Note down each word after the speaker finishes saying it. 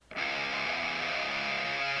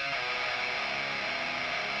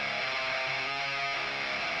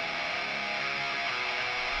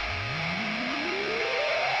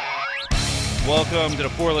welcome to the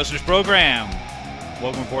Four Listeners Program.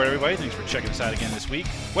 Welcome aboard, everybody. Thanks for checking us out again this week.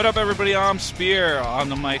 What up, everybody? I'm Spear. On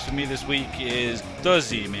the mics with me this week is the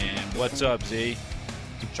Z-Man. What's up, Z?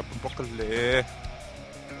 I'm chopping broccoli.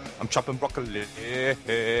 I'm chopping broccoli.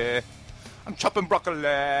 I'm chopping broccoli.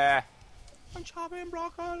 I'm chopping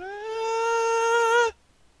broccoli.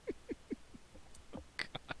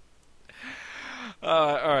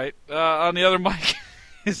 All right. On the other mic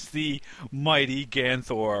is the mighty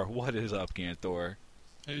Ganthor. What is up, Ganthor?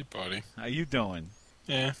 Hey, buddy. How you doing?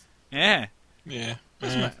 Yeah. Yeah. Yeah.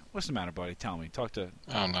 What's the matter, buddy? Tell me.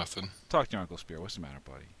 Oh, nothing. Talk to your Uncle Spear. What's the matter,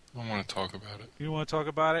 buddy? I don't want to talk about it. You want to talk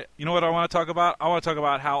about it? You know what I want to talk about? I want to talk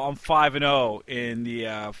about how I'm 5-0 in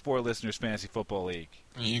the Four Listeners Fantasy Football League.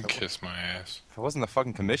 You can kiss my ass. If I wasn't the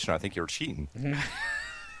fucking commissioner, I think you were cheating. Hey,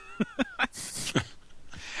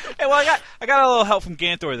 well, I got a little help from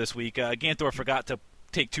Ganthor this week. Ganthor forgot to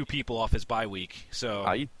take 2 people off his bye week,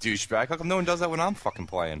 so... You douchebag. How come no one does that when I'm fucking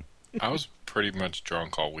playing? I was pretty much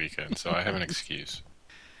drunk all weekend, so I have an excuse.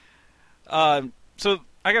 So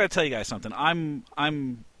I got to tell you guys something. I'm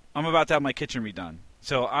about to have my kitchen redone.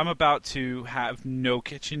 So I'm about to have no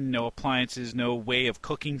kitchen, no appliances, no way of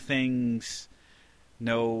cooking things,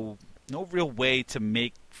 no real way to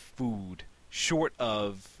make food short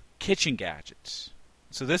of kitchen gadgets.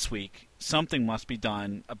 So this week, something must be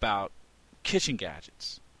done about kitchen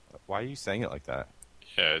gadgets. Why are you saying it like that?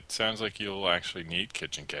 Yeah, it sounds like you'll actually need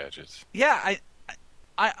kitchen gadgets. Yeah,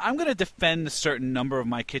 I'm going to defend a certain number of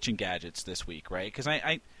my kitchen gadgets this week, right? Because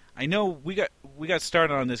I know we got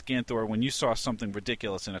started on this, Ganthor, when you saw something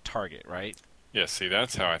ridiculous in a Target, right? Yeah, see,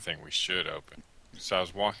 that's how I think we should open. So I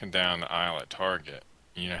was walking down the aisle at Target.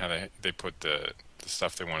 You know how they put the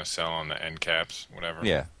stuff they want to sell on the end caps, whatever?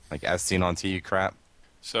 Yeah, like as seen on TV crap.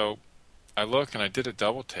 So I look and I did a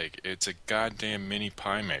double take. It's a goddamn mini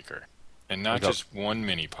pie maker. And not just one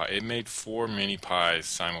mini pie. It made 4 mini pies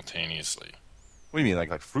simultaneously. What do you mean,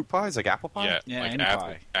 like fruit pies, like apple pie? Yeah, like any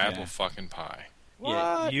pie. apple fucking pie.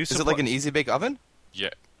 What? Yeah, Is it like an easy bake oven?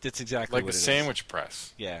 Yeah, That's exactly like what a it is. sandwich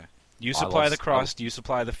press. Yeah. You I supply love- the crust, you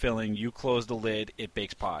supply the filling, you close the lid, it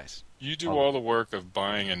bakes pies. You do all the work of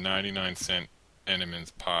buying a 99-cent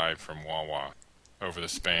Entenmann's pie from Wawa over the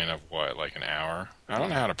span of, what, like an hour? I don't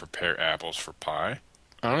know how to prepare apples for pie.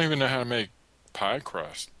 I don't even know how to make pie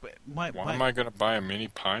crust. But Why am I going to buy a mini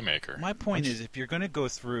pie maker? My point is, if you're going to go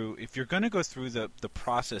through the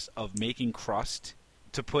process of making crust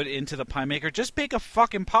to put into the pie maker, just bake a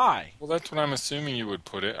fucking pie. Well, that's what I'm assuming you would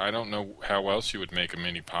put it. I don't know how else you would make a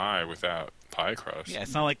mini pie without pie crust. Yeah,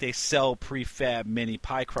 it's not like they sell prefab mini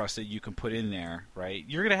pie crust that you can put in there, right?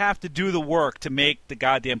 You're going to have to do the work to make the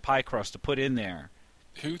goddamn pie crust to put in there.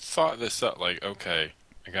 Who thought this up? Like, okay,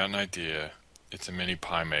 I got an idea. It's a mini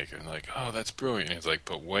pie maker. And like, oh, that's brilliant. And he's like,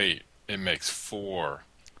 but wait, it makes 4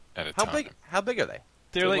 at a time. How big are they?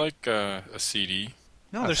 They're like a CD.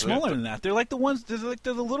 No, they're smaller than that. They're like the ones. They're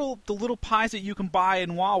the little pies that you can buy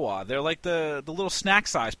in Wawa. They're like the little snack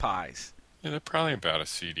size pies. Yeah, they're probably about a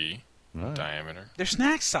CD diameter. They're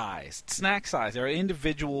snack size. They're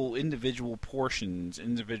individual portions,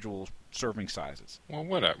 individual serving sizes. Well,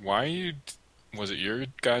 what? Why you? Was it your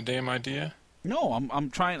goddamn idea? No, I'm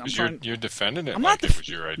trying. You're defending it I'm like not it was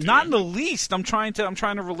your idea. Not in the least. I'm trying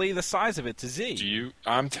to relay the size of it to Z.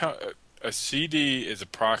 A CD is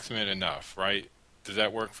approximate enough, right? Does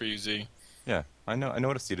that work for you, Z? Yeah, I know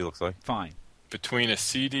what a CD looks like. Fine. Between a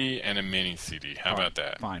CD and a mini CD, how about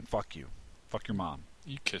that? Fine. Fuck you. Fuck your mom.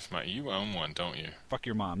 You own one, don't you? Fuck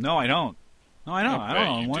your mom. No, I don't. No, I don't. I don't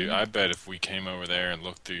own one. I bet if we came over there and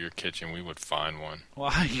looked through your kitchen, we would find one.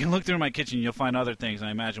 Well, you can look through my kitchen, you'll find other things, and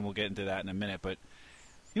I imagine we'll get into that in a minute. But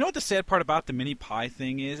you know what the sad part about the mini pie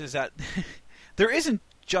thing is that there isn't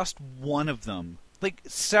just one of them. Like,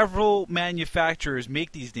 several manufacturers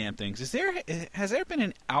make these damn things. Has there been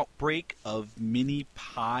an outbreak of mini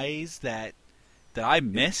pies that I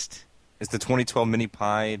missed? Is the 2012 mini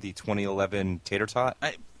pie the 2011 tater tot?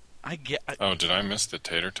 Oh, did I miss the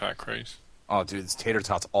tater tot craze? Oh, dude, it's tater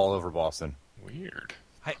tots all over Boston. Weird.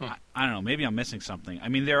 I don't know. Maybe I'm missing something. I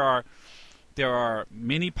mean, there are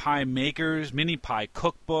mini pie makers, mini pie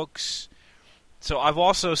cookbooks. So I've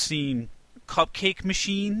also seen cupcake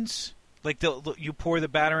machines. Like, you pour the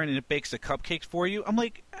batter in and it bakes the cupcakes for you. I'm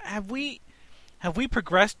like, have we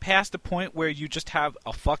progressed past the point where you just have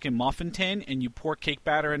a fucking muffin tin and you pour cake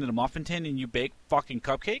batter into the muffin tin and you bake fucking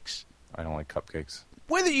cupcakes? I don't like cupcakes.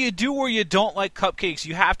 Whether you do or you don't like cupcakes,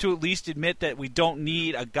 you have to at least admit that we don't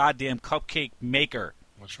need a goddamn cupcake maker.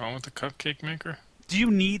 What's wrong with the cupcake maker? Do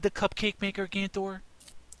you need the cupcake maker, Ganthor?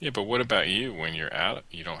 Yeah, but what about you when you're out?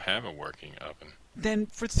 You don't have a working oven. Then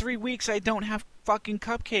for 3 weeks I don't have fucking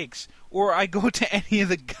cupcakes. Or I go to any of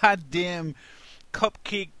the goddamn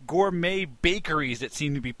cupcake gourmet bakeries that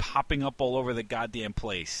seem to be popping up all over the goddamn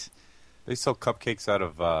place. They sell cupcakes out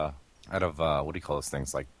of what do you call those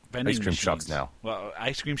things? Like Vending ice cream machines. shops now. Well,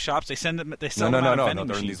 ice cream shops, they sell No. them out of vending They're in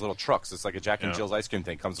machines. these little trucks. It's like a Jack and Jill's ice cream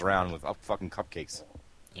thing. Comes around with fucking cupcakes.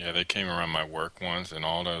 Yeah, they came around my work once, and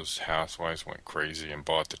all those housewives went crazy and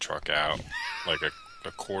bought the truck out like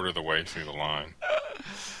a quarter of the way through the line. It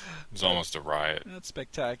was almost a riot. That's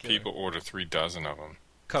spectacular. People order 3 dozen of them.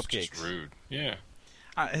 Cupcakes. It's just rude. Yeah.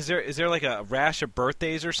 Is there like a rash of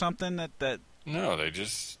birthdays or something that? No, they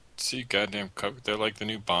just see goddamn They're like the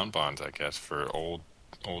new bonbons, I guess, for old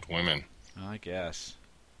women. I guess.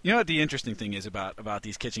 You know what the interesting thing is about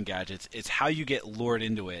these kitchen gadgets? It's how you get lured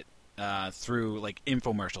into it through like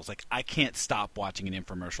infomercials. Like I can't stop watching an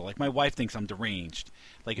infomercial. Like my wife thinks I'm deranged.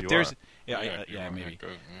 Like if You there's are. yeah maybe Yeah,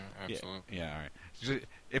 absolutely. yeah all right.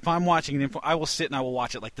 If I'm watching an info, I will sit and I will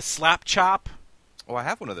watch it. Like the slap chop. Oh, I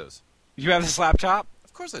have one of those. You have the slap chop?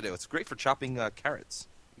 Of course I do. It's great for chopping carrots.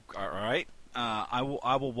 All right. I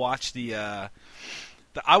will watch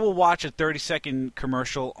I will watch a 30-second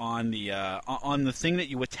commercial on the thing that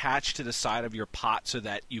you attach to the side of your pot so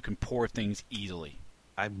that you can pour things easily.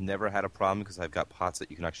 I've never had a problem because I've got pots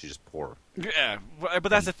that you can actually just pour. Yeah, but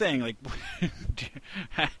that's the thing. Like,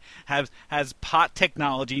 has pot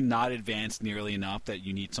technology not advanced nearly enough that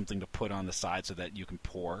you need something to put on the side so that you can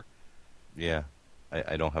pour? Yeah,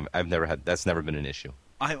 I don't have. I've never had. That's never been an issue.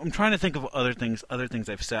 I'm trying to think of other things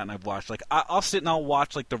I've sat and I've watched. Like I'll sit and I'll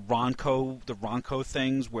watch like the Ronco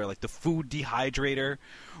things where like the food dehydrator,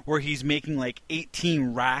 where he's making like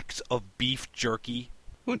 18 racks of beef jerky.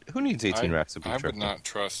 Who needs 18 racks of beef jerky? I would not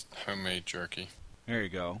trust homemade jerky. There you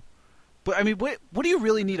go. But I mean, what do you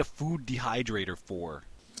really need a food dehydrator for?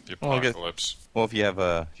 The apocalypse. Well, if you have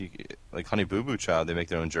like Honey Boo Boo Child, they make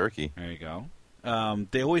their own jerky. There you go.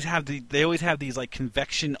 They always have these like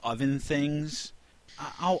convection oven things.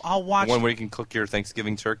 I'll watch One where you can cook your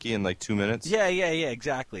Thanksgiving turkey in like 2 minutes. Yeah,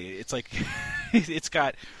 exactly. It's like it's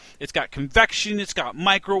got convection, it's got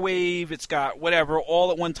microwave, it's got whatever all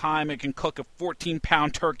at one time. It can cook a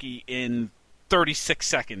 14-pound turkey in 36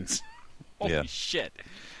 seconds. Holy shit!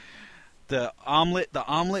 The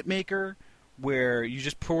omelet maker, where you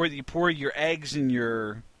just pour your eggs and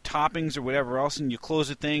your toppings or whatever else, and you close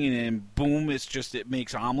the thing, and then boom, it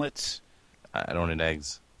makes omelets. I don't need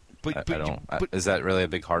eggs. But I don't. Is that really a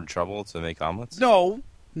big hard trouble to make omelets? No,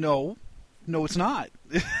 it's not.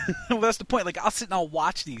 Well, that's the point. Like I'll sit and I'll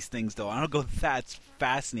watch these things though. I don't go, that's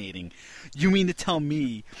fascinating. You mean to tell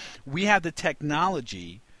me we have the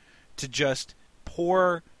technology to just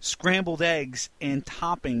pour scrambled eggs and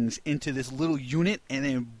toppings into this little unit, and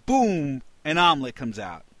then boom, an omelet comes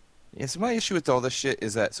out? Yeah. So my issue with all this shit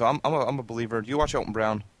is that. So I'm a believer. Do you watch Alton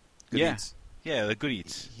Brown? Good Yeah. Eats? Yeah, the good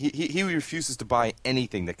eats. He refuses to buy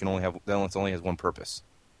anything that only has one purpose,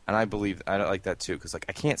 and I like that too, because like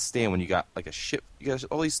I can't stand when you got like you got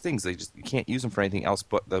all these things you can't use them for anything else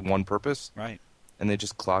but the one purpose, Right? and they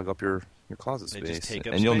just clog up your closet They space, just take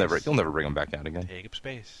up and you'll space. never bring them back out again. Take up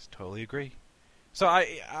space. Totally agree. So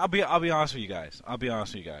I'll be honest with you guys.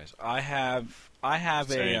 I have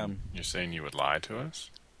You're saying you would lie to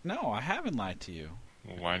us? No, I haven't lied to you.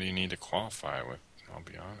 Well, why do you need to qualify it with? I'll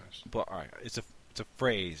be honest. But all right, it's a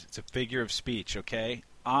phrase. It's a figure of speech. Okay,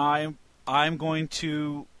 I'm going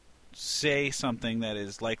to say something that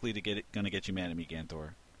is likely to get you mad at me,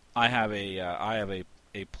 Ganthor. I have a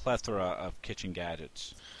plethora of kitchen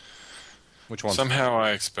gadgets. Which one? Somehow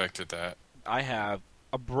I expected that. I have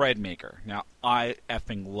a bread maker. Now I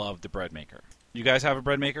effing love the bread maker. You guys have a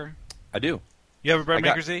bread maker? I do. You have a bread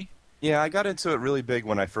maker, Z? Yeah, I got into it really big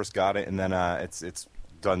when I first got it, and then it's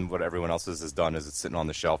done what everyone else has done, is it's sitting on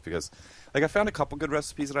the shelf because, like, I found a couple good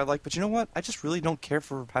recipes that I like, but you know what? I just really don't care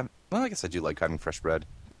for having. Well, I guess I do like having fresh bread.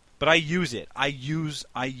 But I use it. I use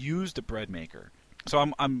the bread maker. So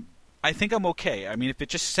I think I'm okay. I mean, if it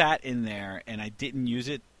just sat in there and I didn't use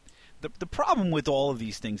it, the problem with all of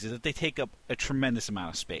these things is that they take up a tremendous amount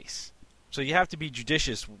of space. So you have to be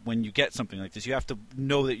judicious when you get something like this. You have to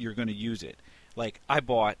know that you're going to use it. Like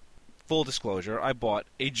full disclosure, I bought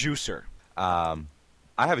a juicer.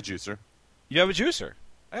 I have a juicer. You have a juicer?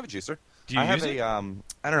 I have a juicer. Do you use it?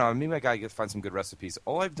 I don't know. Maybe I gotta find some good recipes.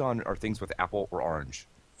 All I've done are things with apple or orange.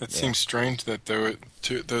 It seems strange that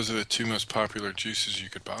those are the two most popular juices you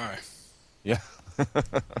could buy. Yeah.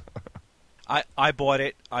 I bought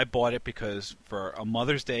it. I bought it because for a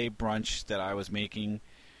Mother's Day brunch that I was making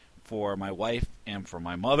for my wife and for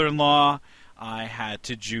my mother-in-law, I had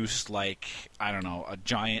to juice a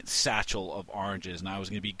giant satchel of oranges, and I was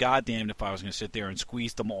going to be goddamned if I was going to sit there and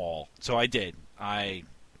squeeze them all. So I did. I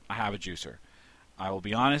have a juicer. I will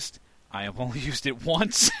be honest, I have only used it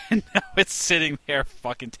once, and now it's sitting there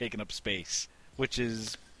fucking taking up space, which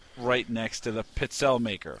is right next to the pizzelle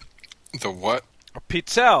maker. The what? A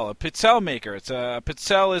pizzelle maker. A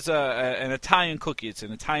pizzelle is an Italian cookie. It's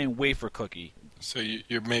an Italian wafer cookie. So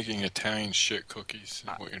you're making Italian shit cookies, is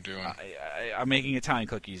what you're doing. I'm making Italian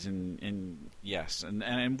cookies, and yes,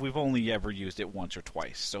 and we've only ever used it once or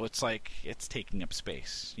twice, so it's like it's taking up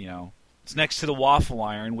space, you know. It's next to the waffle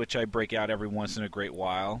iron, which I break out every once in a great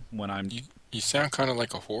while when I'm. You sound kind of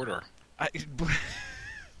like a hoarder.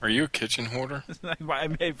 Are you a kitchen hoarder? I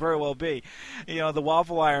may very well be. You know, the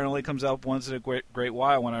waffle iron only comes out once in a great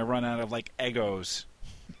while when I run out of like Eggos.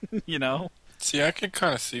 You know. See, I could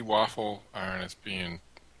kind of see waffle iron as being.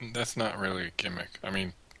 That's not really a gimmick. I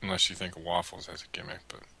mean, unless you think of waffles as a gimmick,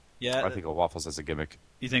 but. Yeah. I think of waffles as a gimmick.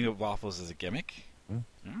 You think of waffles as a gimmick?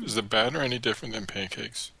 Is the batter any different than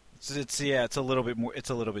pancakes? It's a little bit more.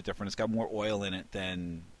 It's a little bit different. It's got more oil in it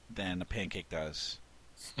than a pancake does.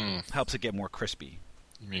 Helps it get more crispy.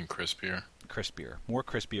 You mean crispier? Crispier. More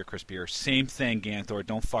crispier. Same thing, Ganthor.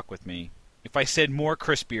 Don't fuck with me. If I said more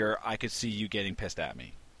crispier, I could see you getting pissed at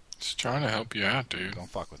me. Just trying to help you out, dude. Don't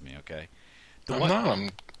fuck with me, okay?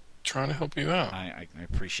 I'm trying to help you out. I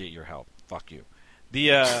appreciate your help. Fuck you.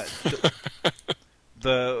 The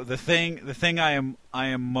thing I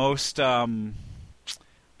am most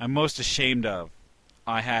I'm most ashamed of.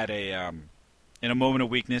 I had in a moment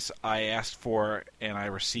of weakness, I asked for and I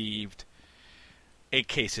received a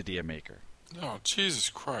quesadilla maker. Oh, Jesus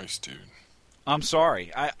Christ, dude. I'm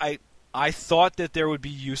sorry. I thought that there would be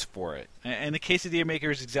use for it. And the quesadilla maker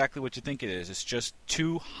is exactly what you think it is. It's just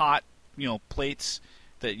two hot, plates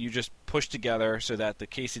that you just push together so that the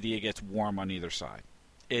quesadilla gets warm on either side.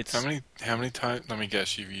 It's How many times? Let me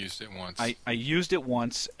guess, you've used it once. I used it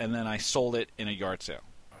once, and then I sold it in a yard sale.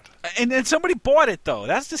 And then somebody bought it, though.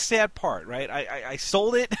 That's the sad part, right? I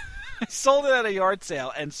sold it. I sold it at a yard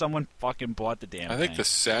sale, and someone fucking bought the damn thing. I think the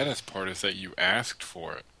saddest part is that you asked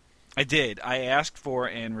for it. I did. I asked for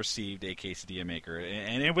and received a quesadilla maker,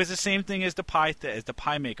 and it was the same thing as the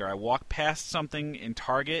pie maker. I walked past something in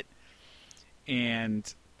Target,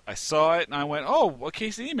 and I saw it, and I went, "Oh, a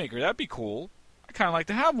quesadilla maker. That'd be cool. I kind of like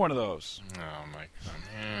to have one of those." Oh my god,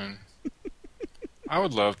 man! I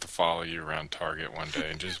would love to follow you around Target one day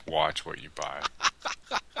and just watch what you buy.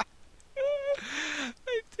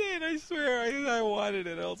 I did. I swear. I wanted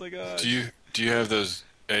it. I was like, "Oh." Do you have those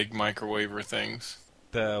egg microwaver things?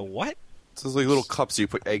 The what? It's those like little cups you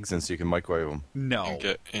put eggs in so you can microwave them. No. And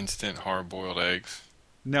get instant hard-boiled eggs.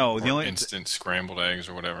 No, the only instant scrambled eggs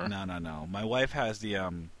or whatever. No. My wife has the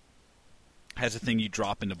has a thing you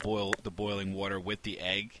drop into the boiling water with the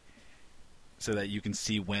egg, so that you can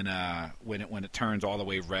see when it turns all the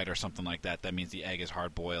way red or something like that. That means the egg is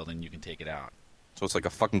hard boiled and you can take it out. So it's like a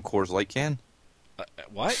fucking Coors Light can?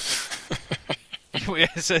 What?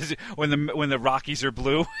 It says when the Rockies are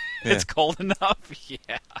blue, it's cold enough.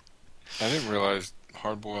 Yeah. I didn't realize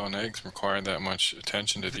hard-boiled eggs required that much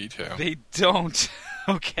attention to detail. They don't.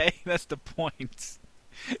 Okay, that's the point.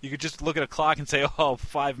 You could just look at a clock and say, "Oh,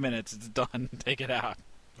 5 minutes, it's done. Take it out."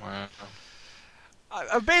 Wow.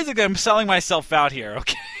 Basically, I'm selling myself out here.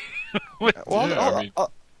 Okay. Well, Yeah,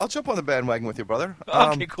 I'll jump on the bandwagon with you, brother.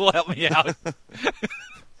 Okay, cool. Help me out.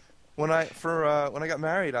 When I got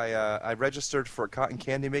married, I registered for a cotton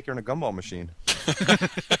candy maker and a gumball machine,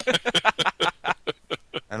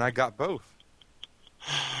 and I got both.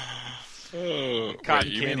 Oh, Cotton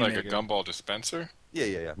wait, you mean candy like maker. a gumball dispenser?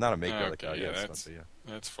 Yeah, not a maker. Okay, like, yeah,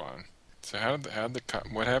 that's fun. So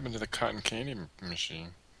what happened to the cotton candy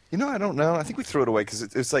machine? I don't know. I think we threw it away because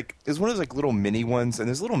it's one of those like little mini ones, and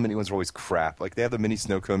those little mini ones are always crap. Like they have the mini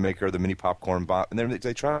snow cone maker, the mini popcorn bot, and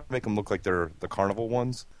they try to make them look like they're the carnival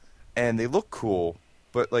ones, and they look cool,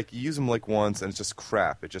 but like you use them like once, and it's just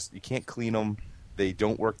crap. You can't clean them. They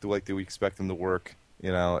don't work the way we expect them to work.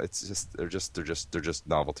 It's just they're just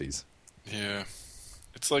novelties. Yeah,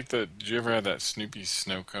 it's like did you ever have that Snoopy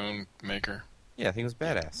snow cone maker? Yeah, I think it was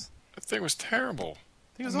badass. That thing was terrible.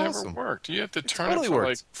 It was never awesome. worked. You had to turn totally it for worked.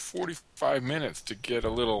 like 45 minutes to get a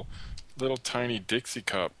little tiny Dixie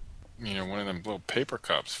cup, one of them little paper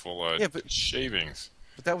cups full of shavings.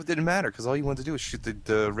 But that didn't matter because all you wanted to do was shoot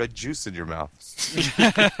the red juice in your mouth.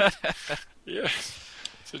 Yeah.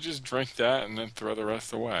 So just drink that and then throw the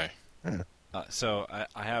rest away. Yeah. So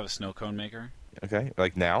I have a snow cone maker. Okay,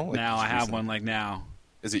 like now? Like Now I have recently? one like now.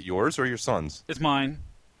 Is it yours or your son's? It's mine.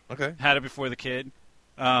 Okay. Had it before the kid.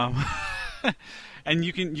 And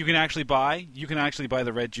you can actually buy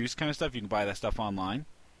the red juice kind of stuff. You can buy that stuff online.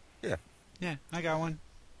 Yeah. Yeah, I got one.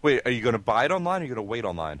 Wait, are you going to buy it online or are you going to wait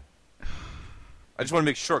online? I just want to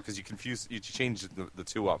make sure because you changed the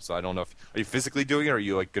two up, so I don't know if are you physically doing it or are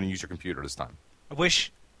you like going to use your computer this time? I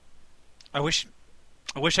wish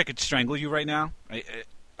I could strangle you right now.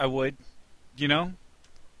 I would, you know.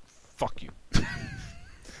 Fuck you.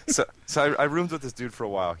 So I roomed with this dude for a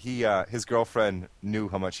while. His girlfriend knew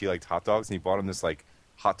how much he liked hot dogs, and he bought him this like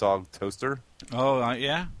hot dog toaster. Oh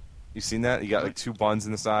yeah. You seen that? You got like 2 buns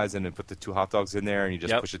in the sides, and then put the 2 hot dogs in there, and you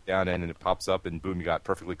just push it down in, and it pops up, and boom, you got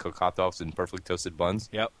perfectly cooked hot dogs and perfectly toasted buns.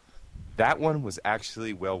 Yep. That one was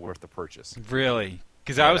actually well worth the purchase. Really?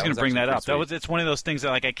 Because I was going to bring that up. Sweet. It's one of those things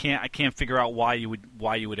that like I can't figure out why you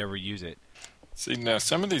would ever use it. See, now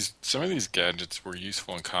some of these gadgets were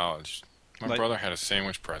useful in college. My brother had a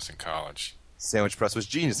sandwich press in college. Sandwich press was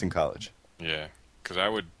genius in college. Yeah, because I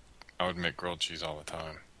would make grilled cheese all the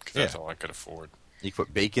time because that's all I could afford. You could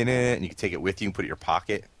put bacon in it, and you could take it with you and put it in your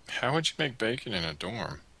pocket. How would you make bacon in a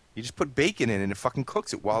dorm? You just put bacon in, and it fucking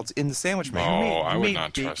cooks it while it's in the sandwich maker. Oh, I would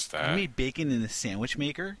not trust that. You made bacon in the sandwich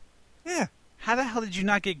maker? Yeah. How the hell did you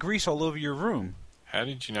not get grease all over your room? How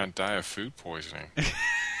did you not die of food poisoning?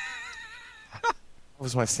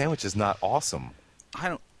 Was my sandwich is not awesome. I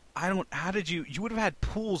don't. How did you would have had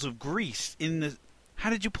pools of grease in the?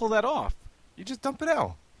 How did you pull that off? You just dump it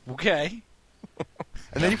out. Okay.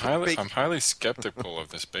 And then I'm highly skeptical of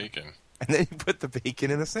this bacon. And then you put the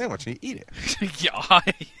bacon in the sandwich and you eat it. Yeah.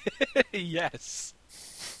 Yes.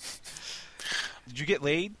 Did you get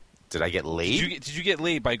laid? Did I get laid? Did you get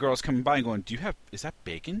laid by girls coming by and going, is that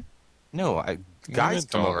bacon? No, guys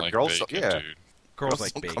come over. Like girls, bacon, yeah. dude. Girls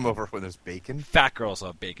like don't bacon. come over when there's bacon. Fat girls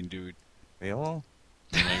love bacon, dude. You know?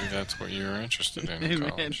 Maybe that's what you were interested in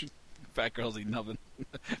college. Man, fat girls need loving.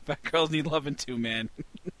 Fat girls need loving too, man.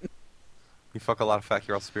 You fuck a lot of fat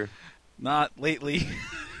girls, Spear? Not lately.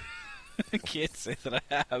 I can't say that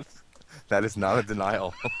I have. That is not a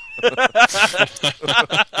denial.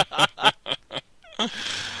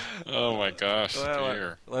 Oh my gosh, Well,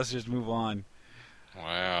 dear. let's just move on.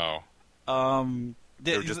 Wow.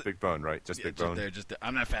 They're just big bone, right? Just big bone.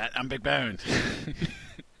 I'm not fat. I'm big boned.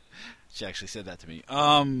 She actually said that to me.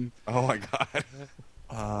 Oh my god.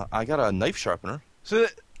 I got a knife sharpener.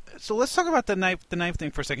 So let's talk about the knife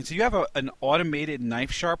thing for a second. So you have an automated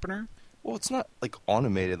knife sharpener? Well, it's not like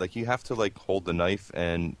automated. Like you have to like hold the knife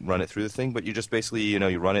and run it through the thing, but you just basically,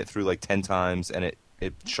 you run it through like 10 times and it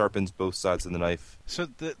sharpens both sides of the knife. So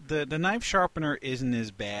the knife sharpener isn't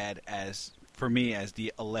as bad for me as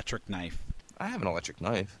the electric knife. I have an electric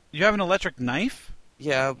knife. You have an electric knife?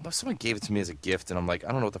 Yeah, but someone gave it to me as a gift, and I'm like, I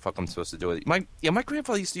don't know what the fuck I'm supposed to do with it. My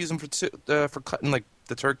grandfather used to use them for cutting like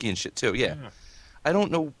the turkey and shit too. Yeah, I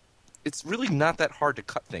don't know. It's really not that hard to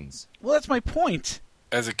cut things. Well, that's my point.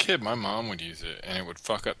 As a kid, my mom would use it, and it would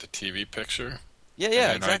fuck up the TV picture. Yeah,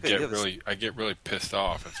 and exactly. I get really pissed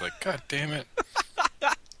off. It's like, God damn it!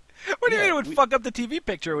 What do you mean it would fuck up the TV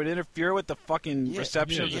picture? It would interfere with the fucking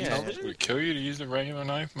reception of the television? Would it kill you to use the regular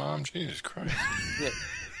knife, Mom? Jesus Christ! Yeah.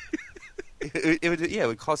 It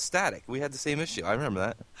would cause static. We had the same issue. I remember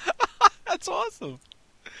that. That's awesome.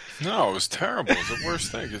 No, it was terrible. It's the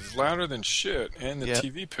worst thing. It's louder than shit, and the Yeah.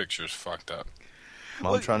 TV picture's fucked up.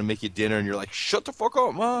 Mom trying to make you dinner, and you're like, shut the fuck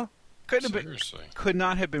up, Ma. Seriously. Could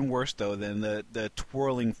not have been worse, though, than the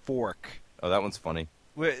twirling fork. Oh, that one's funny.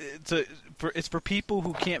 It's for people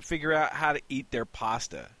who can't figure out how to eat their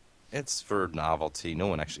pasta. It's for novelty. No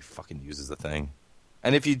one actually fucking uses the thing.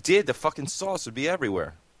 And if you did, the fucking sauce would be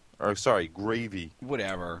everywhere. Or, sorry, gravy.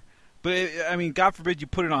 Whatever. But, I mean, God forbid you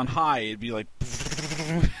put it on high, it'd be like...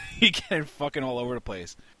 you get it fucking all over the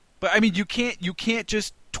place. But, I mean, you can't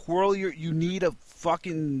just twirl you need a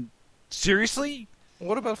fucking... Seriously?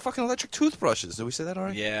 What about fucking electric toothbrushes? Did we say that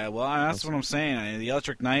already? Yeah, well, that's what I'm saying. The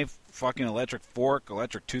electric knife, fucking electric fork,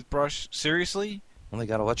 electric toothbrush. Seriously? Well, they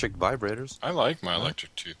got electric vibrators. I like my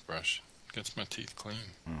electric toothbrush. Gets my teeth clean.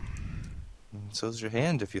 So's your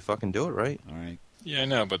hand if you fucking do it right. All right. Yeah, I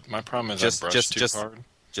know, but my problem is I brush too hard.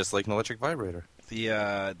 Just like an electric vibrator. The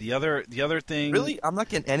other thing. Really? I'm not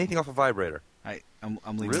getting anything off a vibrator. I'm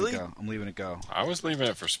leaving Really? it go. I'm leaving it go. I was leaving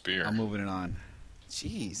it for Spear. I'm moving it on.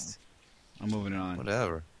 Jeez. I'm moving it on.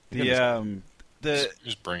 Whatever.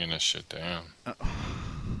 Spear's bringing this shit down.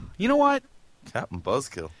 You know what? Captain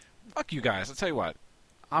Buzzkill. Fuck you guys. I'll tell you what.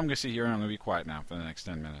 I'm gonna sit here and I'm gonna be quiet now for the next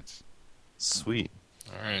 10 minutes. Sweet.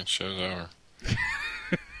 All right, show's over.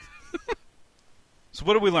 So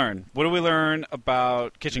what do we learn? What do we learn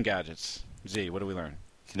about kitchen gadgets? Z, what do we learn?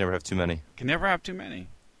 Can never have too many. Can never have too many.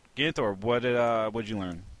 Ganthor, what'd you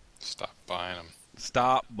learn? Stop buying them.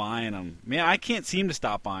 Stop buying them. Man, I can't seem to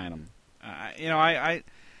stop buying them. I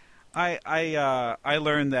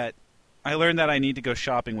learned that I need to go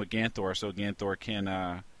shopping with Ganthor so Ganthor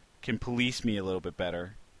can police me a little bit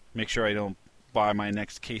better. Make sure I don't buy my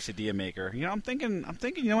next quesadilla maker. You know, I'm thinking.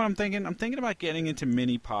 You know what I'm thinking? I'm thinking about getting into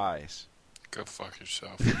mini pies. Go fuck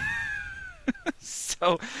yourself.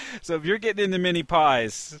 So if you're getting into mini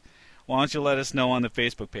pies, why don't you let us know on the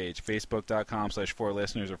Facebook page,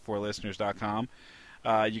 facebook.com/4listeners or 4listeners.com.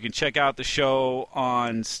 You can check out the show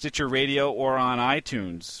on Stitcher Radio or on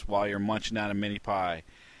iTunes while you're munching on a mini pie.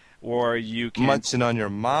 Or you can... Munching on your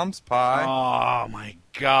mom's pie. Oh, my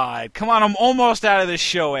God. Come on, I'm almost out of this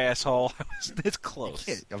show, asshole. It's close.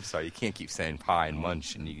 I'm sorry, you can't keep saying pie and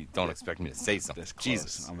munch, and you don't expect me to say something. This close.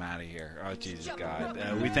 Jesus. I'm out of here. Oh, Jesus,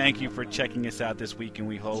 God. We thank you for checking us out this week, and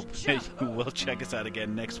we hope you will check us out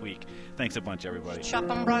again next week. Thanks a bunch, everybody. Chop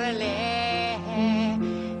 'em, brother.